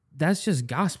Lamb, that's just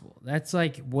gospel. That's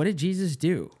like, what did Jesus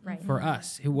do for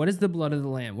us? What is the blood of the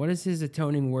Lamb? What is his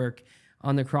atoning work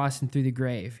on the cross and through the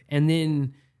grave? And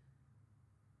then,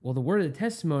 well, the word of the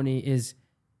testimony is,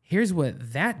 here's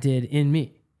what that did in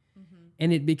me.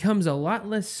 And it becomes a lot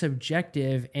less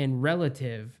subjective and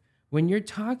relative when you're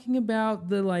talking about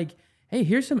the like, hey,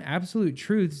 here's some absolute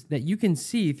truths that you can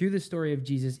see through the story of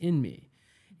Jesus in me.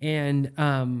 And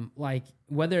like,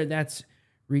 whether that's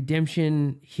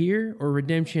redemption here or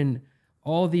redemption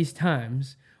all these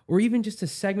times, or even just a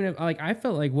segment of, like, I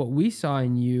felt like what we saw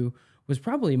in you was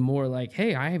probably more like,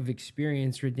 hey, I have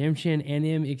experienced redemption and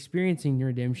am experiencing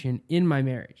redemption in my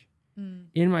marriage,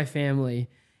 in my family,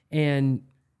 and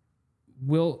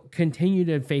will continue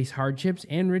to face hardships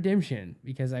and redemption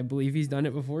because I believe he's done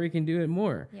it before, he can do it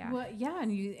more. Yeah. Well, yeah,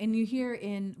 and you hear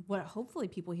in what hopefully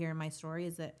people hear in my story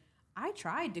is that I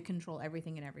tried to control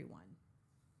everything and everyone,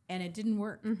 and it didn't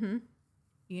work.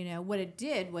 You know, what it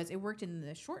did was it worked in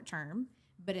the short term,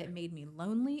 but it made me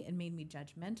lonely, it made me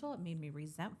judgmental, it made me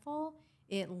resentful,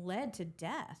 it led to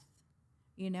death.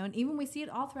 You know, and even we see it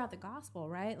all throughout the gospel,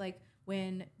 right? Like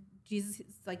when Jesus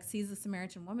like sees the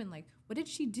Samaritan woman, like, what did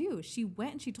she do? She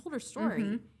went and she told her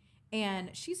story, and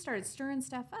she started stirring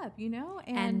stuff up, you know?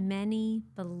 And many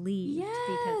believed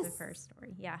because of her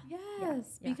story. Yeah.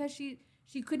 Yes, because she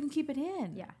She couldn't keep it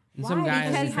in. Yeah. And some guy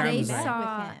Because has a they with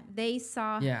saw, they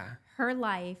saw Yeah. her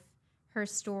life, her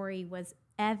story was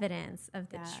evidence of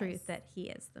the Yes. truth that he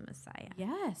is the Messiah.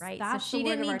 Yes. Right. That's So she the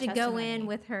word didn't of our need to go in testimony.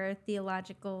 with her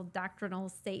theological doctrinal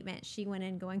statement. She went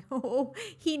in going, oh,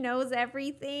 he knows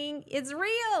everything. It's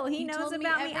real. He knows told me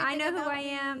about me. I everything know who about I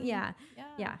am. me. Yeah. Yeah.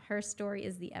 Yeah. Her story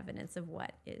is the evidence of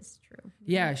what is true.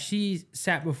 Yeah, she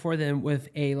sat before them with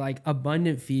a like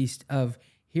abundant feast of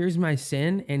here's my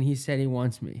sin, and he said he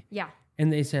wants me. Yeah.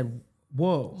 And they said,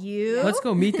 whoa, You? let's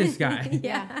go meet this guy.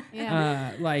 Yeah.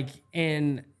 Yeah.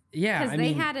 Yeah, Because I they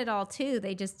mean, had it all too.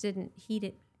 They just didn't heed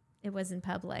it. It wasn't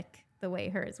public the way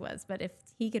hers was. But if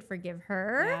he could forgive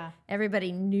her, Yeah.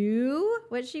 everybody knew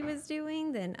what she was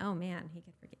doing, then, oh man, he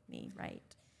could forgive me. Right.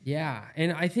 yeah.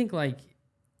 And I think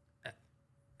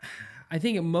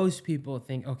most people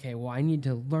think, okay, well, I need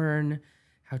to learn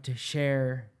how to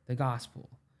share the gospel.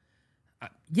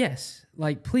 Yes,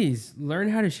 like, please learn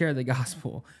how to share the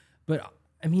gospel. But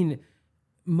I mean,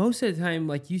 most of the time,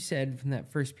 like you said from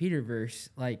that First Peter verse,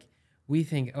 like we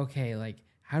think, okay, like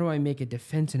how do I make a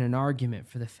defense and an argument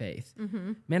for the faith?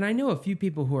 Mm-hmm. Man, I know a few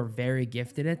people who are very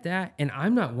gifted at that, and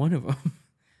I'm not one of them.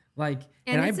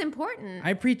 And it's important.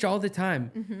 I preach all the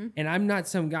time, Mm-hmm. and I'm not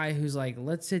some guy who's like,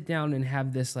 let's sit down and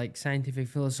have this like scientific,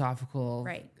 philosophical,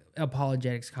 Right.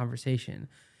 apologetics conversation.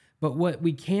 But what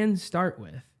we can start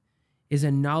with is a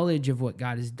knowledge of what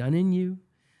God has done in you,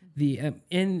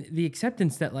 and the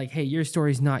acceptance that like, hey, your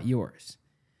story's not yours.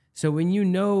 So when you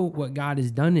know what God has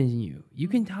done in you, you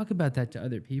can talk about that to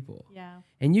other people. Yeah.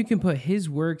 And you can put his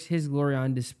works, his glory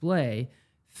on display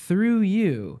through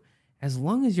you. As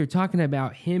long as you're talking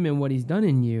about him and what he's done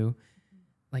in you,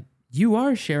 like you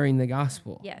are sharing the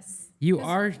gospel. Yes. You 'Cause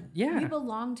are, yeah. We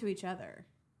belong to each other,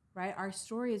 right? Our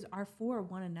stories are for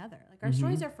one another. Like our Mm-hmm.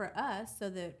 stories are for us so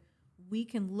that we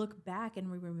can look back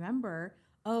and we remember,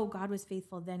 oh, God was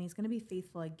faithful then. He's going to be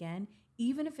faithful again,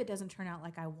 even if it doesn't turn out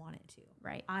like I want it to.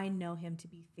 Right. I know him to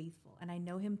be faithful and I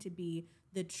know him to be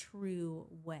the true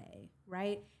way,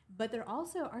 right? But they're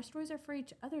also, our stories are for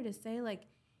each other to say like,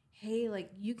 hey,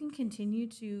 like you can continue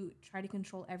to try to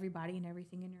control everybody and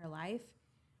everything in your life.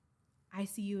 I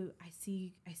see you, I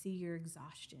see your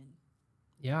exhaustion.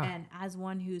 Yeah. And as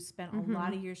one who's spent a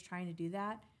lot of years trying to do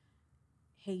that,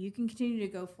 hey, you can continue to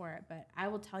go for it. But I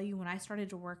will tell you, when I started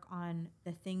to work on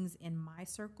the things in my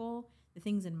circle, the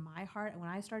things in my heart, and when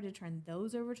I started to turn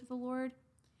those over to the Lord,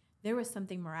 there was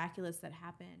something miraculous that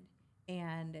happened.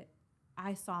 And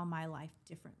I saw my life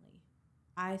differently.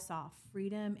 I saw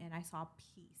freedom and I saw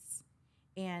peace.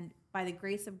 And by the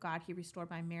grace of God, he restored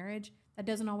my marriage. That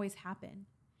doesn't always happen.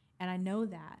 And I know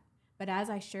that. But as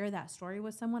I share that story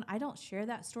with someone, I don't share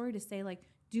that story to say, like,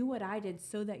 do what I did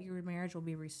so that your marriage will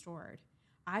be restored.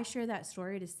 I share that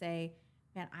story to say,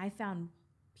 man, I found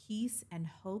peace and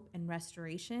hope and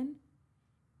restoration,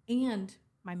 and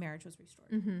my marriage was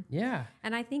restored. Mm-hmm. Yeah.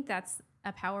 And I think that's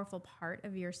a powerful part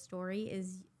of your story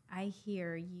is I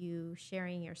hear you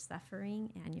sharing your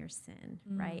suffering and your sin,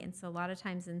 right? And so a lot of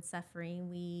times in suffering,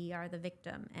 we are the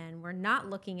victim and we're not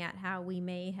looking at how we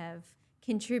may have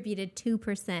contributed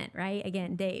 2%, right?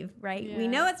 Again, Dave, right? We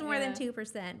know it's more than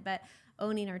 2%, but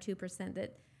owning our 2%,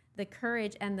 that the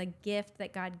courage and the gift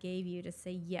that God gave you to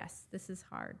say, yes, this is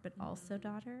hard, but also,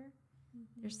 daughter,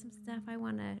 there's some stuff I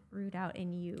want to root out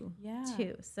in you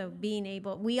too. So being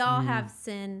able, we all have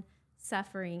sin,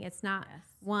 suffering. It's not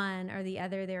one or the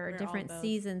other. There are different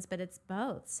seasons, but it's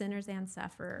both sinners and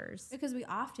sufferers. Because we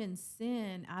often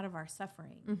sin out of our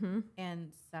suffering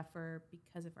and suffer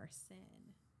because of our sin,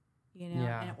 you know,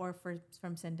 and, or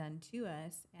from sin done to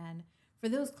us. And for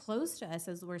those close to us,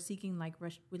 as we're seeking like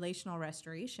relational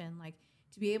restoration, like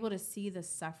to be able to see the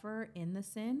sufferer in the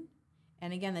sin.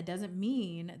 And again, that doesn't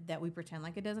mean that we pretend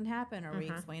like it doesn't happen or we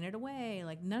explain it away.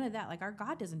 Like none of that. Like our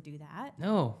God doesn't do that.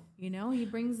 No. You know, he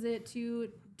brings it to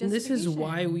And this is justification.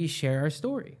 why we share our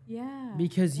story. Yeah.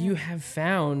 Because you have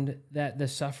found that the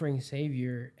suffering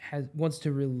Savior wants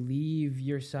to relieve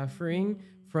your suffering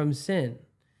from sin.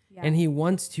 Yeah. And he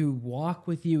wants to walk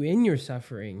with you in your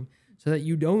suffering so that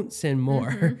you don't sin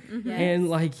more. And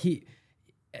like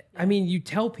I mean, you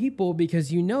tell people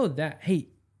because you know that, hey,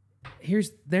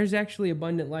 there's actually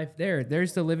abundant life there.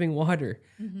 There's the living water.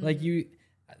 Like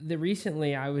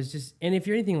recently I was just, and if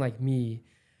you're anything like me,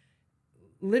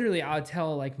 literally I'll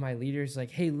tell like my leaders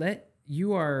like, hey,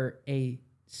 you are a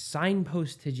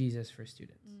signpost to Jesus for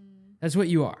students. That's what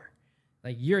you are.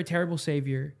 Like you're a terrible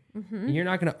savior. And you're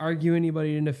not going to argue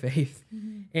anybody into faith.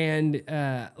 And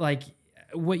like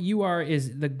what you are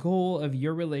is the goal of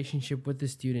your relationship with the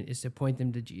student is to point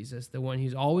them to Jesus, the one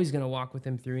who's always going to walk with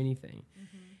them through anything.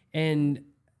 And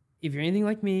if you're anything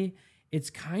like me it's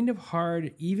kind of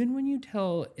hard, even when you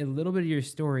tell a little bit of your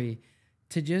story,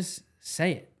 to just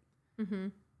say it. Mm-hmm.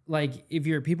 Like, if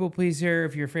you're a people pleaser,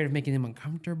 if you're afraid of making them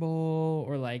uncomfortable,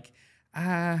 or like,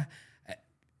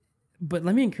 but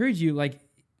let me encourage you, like,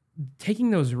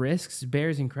 taking those risks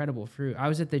bears incredible fruit. I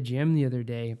was at the gym the other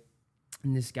day,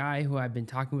 and this guy who I've been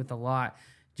talking with a lot,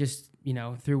 just,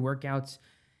 through workouts,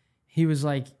 he was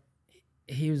like,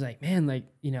 man, like,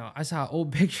 I saw an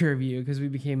old picture of you, because we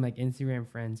became like Instagram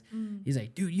friends. He's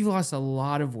like, dude, you lost a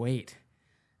lot of weight.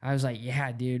 I was like,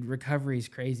 yeah, dude, recovery is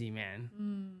crazy, man.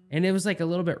 And it was like a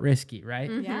little bit risky,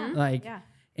 right? Yeah. Like,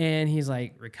 and he's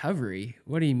like, recovery?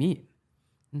 What do you mean?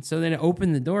 And so then it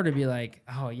opened the door to be like,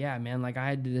 oh yeah, man, like I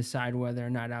had to decide whether or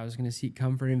not I was going to seek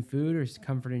comfort in food or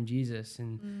comfort in Jesus.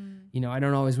 And, I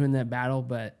don't always win that battle,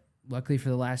 but luckily for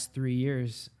the last 3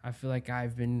 years, I feel like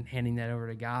I've been handing that over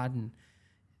to God. And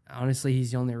honestly,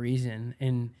 he's the only reason.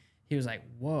 And he was like,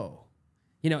 whoa,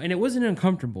 and it wasn't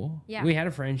uncomfortable. Yeah. We had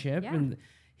a friendship, and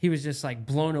he was just like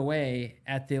blown away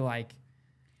at the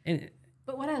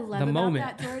But what I love about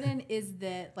that, Jordan, is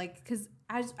that, like, because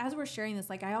as we're sharing this,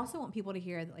 like, I also want people to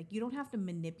hear that, like, you don't have to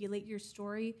manipulate your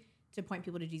story to point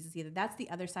people to Jesus either. That's the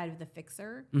other side of the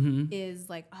fixer, is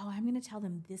like, oh, I'm going to tell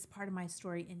them this part of my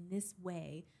story in this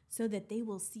way so that they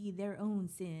will see their own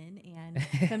sin and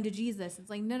come to Jesus. It's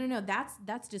like, no.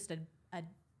 That's just a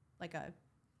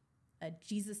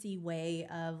Jesus-y way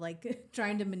of, like,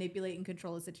 trying to manipulate and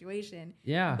control a situation.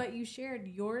 Yeah. But you shared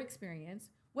your experience,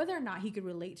 whether or not he could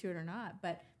relate to it or not.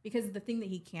 But because the thing that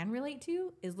he can relate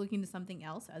to is looking to something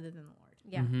else other than the Lord.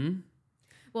 Yeah.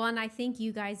 Well, and I think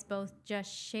you guys both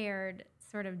just shared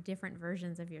sort of different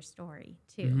versions of your story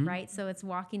too, right? So it's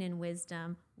walking in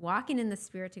wisdom, walking in the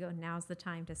Spirit to go, now's the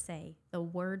time to say the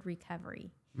word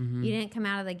recovery. You didn't come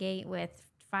out of the gate with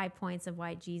 5 points of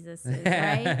why Jesus is,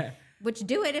 right? Which,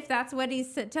 do it if that's what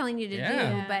he's telling you to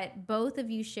do. But both of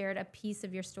you shared a piece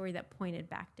of your story that pointed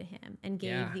back to him and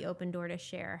gave the open door to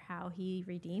share how he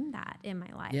redeemed that in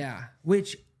my life. Yeah.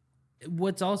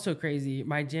 What's also crazy,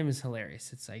 my gym is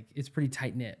hilarious. It's like, it's pretty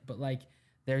tight knit, but like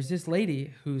there's this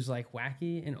lady who's like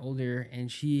wacky and older,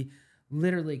 and she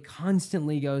literally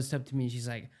constantly goes up to me and she's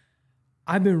like,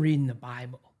 I've been reading the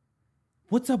Bible.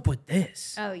 What's up with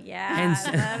this? Oh, yeah.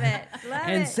 Love it. Love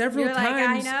and it. several You're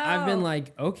times like, I know. I've been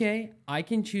like, okay, I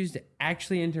can choose to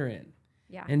actually enter in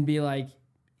and be like,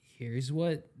 here's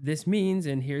what this means,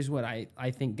 and here's what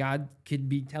I think God could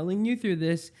be telling you through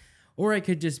this. Or I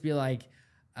could just be like,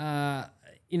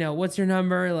 what's your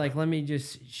number? Like, let me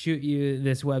just shoot you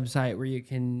this website where you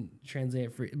can translate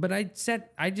it free. But I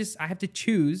have to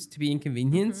choose to be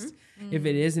inconvenienced if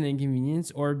it is an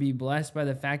inconvenience, or be blessed by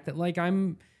the fact that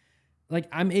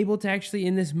I'm able to actually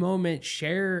in this moment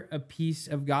share a piece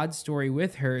of God's story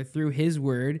with her through his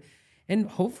word, and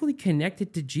hopefully connect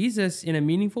it to Jesus in a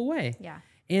meaningful way. Yeah.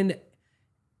 And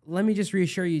let me just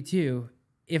reassure you too,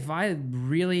 if I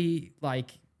really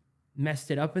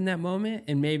messed it up in that moment,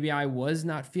 and maybe I was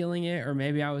not feeling it, or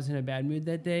maybe I was in a bad mood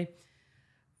that day,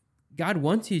 God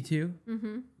wants you to,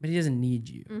 but he doesn't need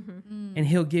you. And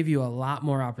he'll give you a lot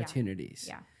more opportunities.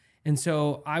 Yeah. And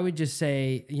so I would just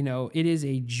say, it is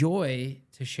a joy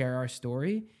to share our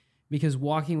story, because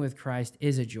walking with Christ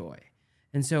is a joy.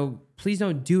 And so please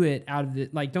don't do it out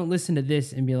of don't listen to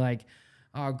this and be like,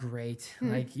 oh, great.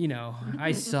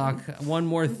 I suck. One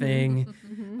more thing.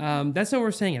 That's not what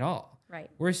we're saying at all. Right.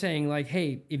 We're saying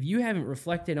hey, if you haven't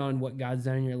reflected on what God's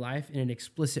done in your life in an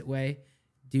explicit way,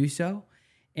 do so.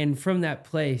 And from that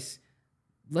place,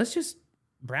 let's just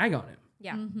brag on him.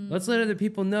 Yeah. Let's let other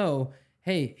people know,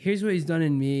 hey, here's what he's done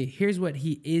in me. Here's what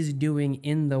he is doing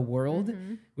in the world,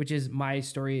 which is, my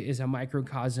story is a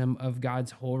microcosm of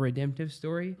God's whole redemptive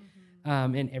story.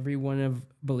 And every one of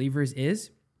believers is,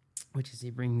 which is he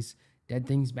brings dead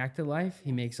things back to life.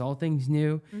 He makes all things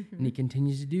new, and he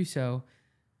continues to do so.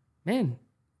 Man,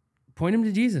 point him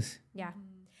to Jesus. Yeah.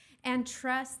 And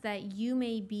trust that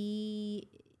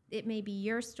it may be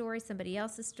your story, somebody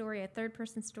else's story, a third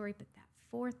person's story, but that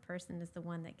fourth person is the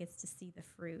one that gets to see the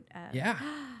fruit of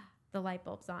the light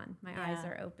bulb's on, my eyes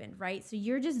are open, right? So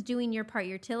you're just doing your part.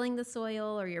 You're tilling the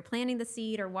soil, or you're planting the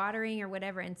seed, or watering, or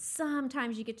whatever. And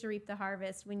sometimes you get to reap the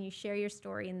harvest when you share your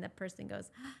story and the person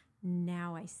goes,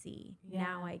 now I see,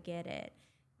 now I get it.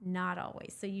 Not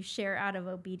always. So you share out of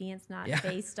obedience, not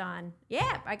based on,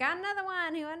 I got another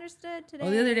one who understood today.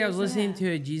 Well, the other day I was listening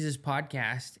to a Jesus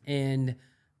podcast, and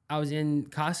I was in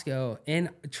Costco, and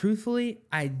truthfully,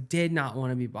 I did not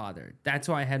want to be bothered. That's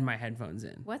why I had my headphones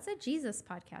in. What's a Jesus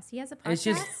podcast? He has a podcast? It's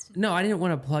just, no, I didn't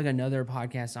want to plug another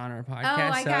podcast on our podcast.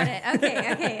 Oh, I got it.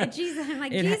 Okay. A Jesus. I'm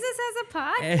like, Jesus has a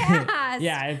podcast.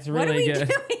 Yeah, it's What are really we good.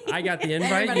 doing? I got the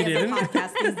invite. Everybody You has a didn't.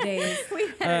 podcast these days.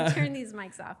 We better turn these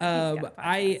mics off. He's got a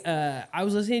podcast. I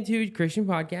was listening to a Christian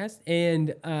podcast,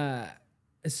 and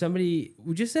somebody,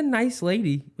 just a nice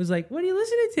lady, was like, "What are you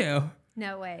listening to?"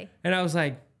 No way. And I was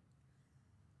like,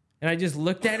 and I just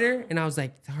looked at her, and I was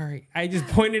like, "Sorry." I just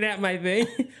pointed at my thing.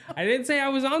 I didn't say I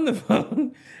was on the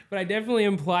phone, but I definitely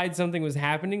implied something was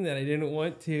happening that I didn't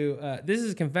want to. This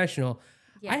is confessional.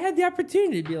 Yeah. I had the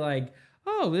opportunity to be like,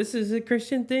 "Oh, this is a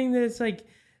Christian thing that's like."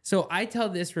 So I tell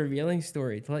this revealing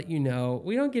story to let you know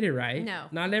we don't get it right. No.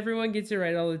 Not everyone gets it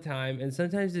right all the time. And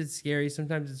sometimes it's scary.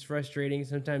 Sometimes it's frustrating.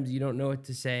 Sometimes you don't know what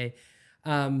to say.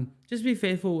 Just be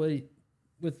faithful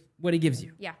with what he gives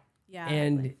you. Yeah. Yeah.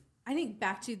 And I think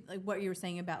back to like what you were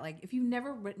saying about like if you've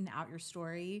never written out your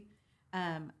story,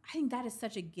 I think that is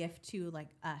such a gift to like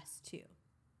us too.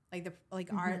 Like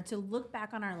our to look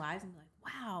back on our lives and be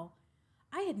like, wow,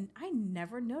 I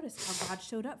never noticed how God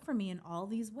showed up for me in all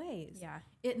these ways. Yeah.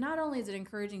 It not only is it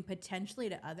encouraging potentially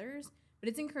to others, but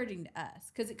it's encouraging to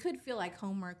us because it could feel like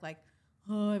homework, like,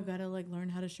 oh, I've got to like learn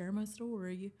how to share my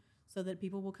story so that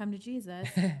people will come to Jesus.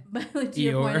 But to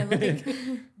your point of like,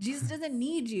 Jesus doesn't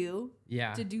need you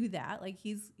to do that. Like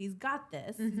he's got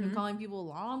this. He's been calling people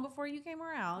long before you came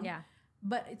around. Yeah.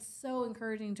 But it's so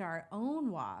encouraging to our own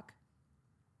walk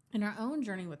and our own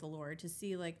journey with the Lord to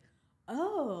see like,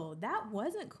 oh, that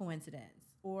wasn't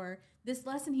coincidence. Or this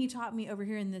lesson he taught me over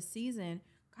here in this season,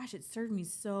 gosh, it served me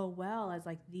so well as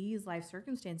like these life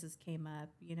circumstances came up,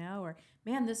 you know, or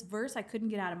man, this verse I couldn't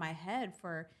get out of my head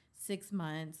for 6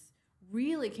 months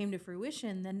really came to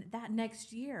fruition. Then that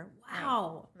next year,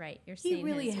 wow. Right. You're He seeing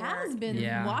really his has work.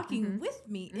 been walking with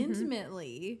me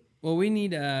intimately. well, we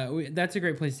need, that's a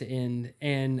great place to end.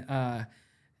 And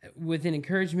with an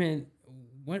encouragement,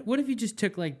 what if you just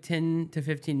took like 10 to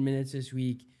 15 minutes this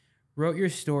week, wrote your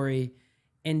story,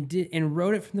 and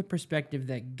wrote it from the perspective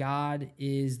that God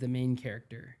is the main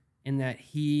character and that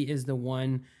he is the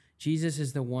one, Jesus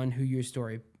is the one who your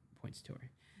story points toward.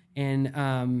 And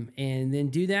then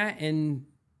do that and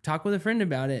talk with a friend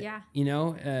about it. Yeah. You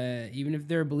know, even if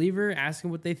they're a believer, ask them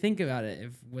what they think about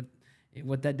it,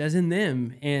 what that does in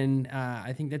them. And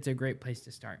I think that's a great place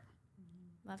to start.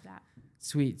 Love that.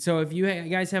 Sweet. So if you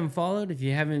guys haven't followed, if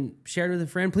you haven't shared with a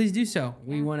friend, please do so.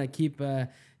 Yeah. We want to keep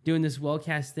doing this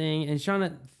Wellcast thing. And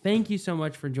Shanah, thank you so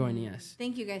much for joining us.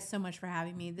 Thank you guys so much for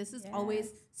having me. This is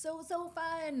always so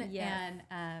fun. Yes.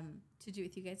 And to do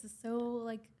with you guys is so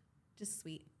like just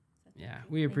sweet. So Yeah,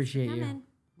 we appreciate you.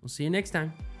 We'll see you next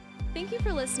time. Thank you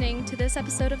for listening to this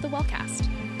episode of the Wellcast.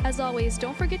 As always,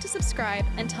 don't forget to subscribe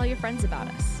and tell your friends about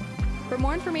us. For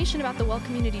more information about the Well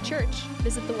Community Church,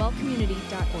 visit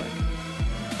thewellcommunity.org.